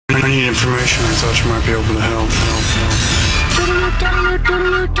need information. I thought you might be able to help.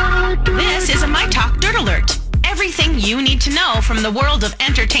 This is a My Talk Dirt Alert. Everything you need to know from the world of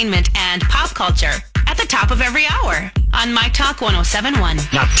entertainment and pop culture at the top of every hour on My Talk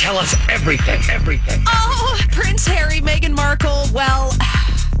 107.1. Now tell us everything. Oh, Prince Harry, Meghan Markle, well,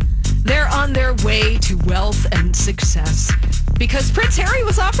 they're on their way to wealth and success because Prince Harry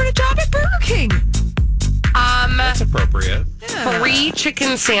was offered a job at Burger King. That's appropriate. Free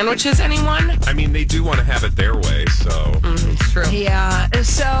chicken sandwiches, anyone? I mean, they do want to have it their way, so. It's true. Yeah,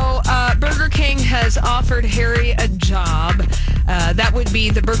 so Burger King has offered Harry a job. That would be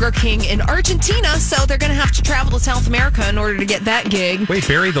the Burger King in Argentina, so they're going to have to travel to South America in order to get that gig. Wait,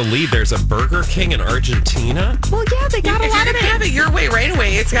 bury the lead. There's a Burger King in Argentina? Well, yeah, they got a If lot you're of going to have it your way right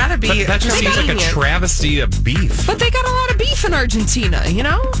away, it's got to be. That just seems like a convenient. travesty of beef. But they got a lot of beef in Argentina, you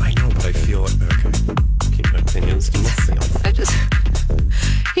know? I know, but I feel it. Okay. Keep my opinions to myself.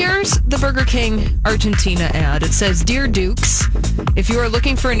 Here's the Burger King Argentina ad. It says, "Dear Dukes, if you are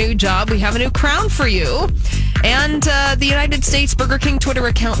looking for a new job, we have a new crown for you." And the United States Burger King Twitter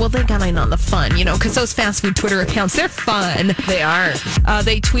account, well, they got in on the fun, you know, because those fast food Twitter accounts, they're fun. They are.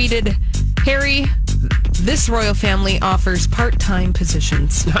 They tweeted, "Harry, this royal family offers part-time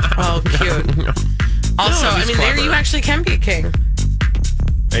positions." Oh, cute. Also, No, he's I mean, clever. there you actually can be a king.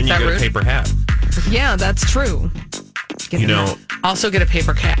 And you that get rude? a paper hat. Yeah, that's true. You know, Also get a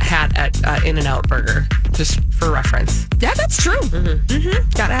paper hat at In-N-Out Burger, just for reference. Yeah, that's true.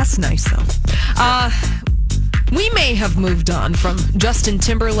 Got ass nice, though. We may have moved on from Justin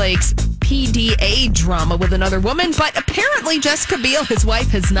Timberlake's PDA drama with another woman, but apparently Jessica Biel, his wife,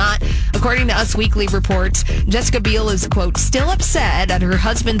 has not. According to Us Weekly reports, Jessica Biel is, quote, still upset at her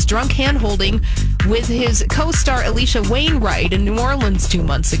husband's drunk hand-holding with his co-star Alicia Wainwright in New Orleans 2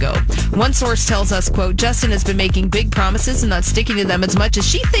 months ago. One source tells us, quote, Justin has been making big promises and not sticking to them as much as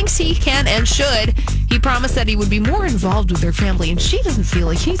she thinks he can and should. He promised that he would be more involved with their family, and she doesn't feel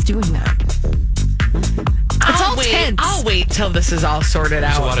like he's doing that. It's all tense. I'll wait till this is all sorted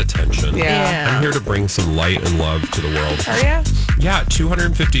there's out. a lot of tension. Yeah. I'm here to bring some light and love to the world. Are you? Yeah,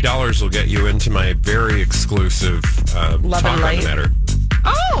 $250 will get you into my very exclusive Love talk and on light. the matter.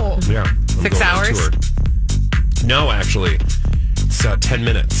 Oh! Yeah. I'm 6 going on hours? tour. No, actually. It's 10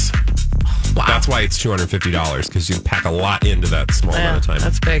 minutes. Wow. That's why it's $250, because you pack a lot into that small amount of time.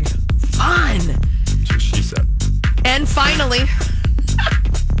 That's big. Fun! That's what she said. And finally,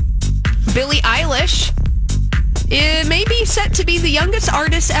 Billie Eilish may be set to be the youngest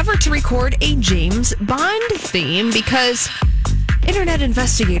artist ever to record a James Bond theme because internet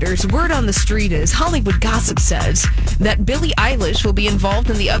investigators, word on the street is, Hollywood gossip says that Billie Eilish will be involved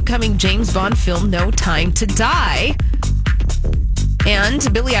in the upcoming James Bond film No Time to Die.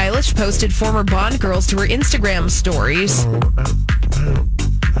 And Billie Eilish posted former Bond girls to her Instagram stories.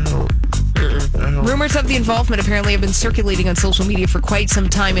 Rumors of the involvement apparently have been circulating on social media for quite some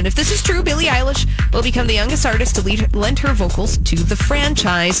time. And if this is true, Billie Eilish will become the youngest artist to lend her vocals to the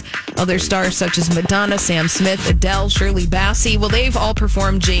franchise. Other stars such as Madonna, Sam Smith, Adele, Shirley Bassey, well, they've all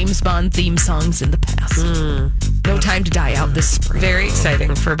performed James Bond theme songs in the past. No Time to Die out this spring. Very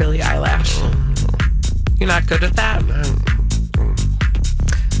exciting for Billie Eilish. You're not good at that?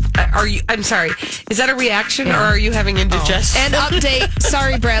 Are you? I'm sorry. Is that a reaction or are you having indigestion? And update,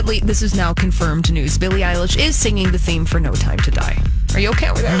 sorry Bradley, this is now confirmed news. Billie Eilish is singing the theme for No Time to Die. Are you okay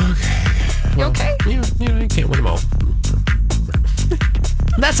over there? Okay. You okay? You can't win them all.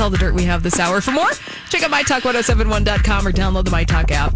 That's all the dirt we have this hour. For more, check out MyTalk1071.com or download the MyTalk app.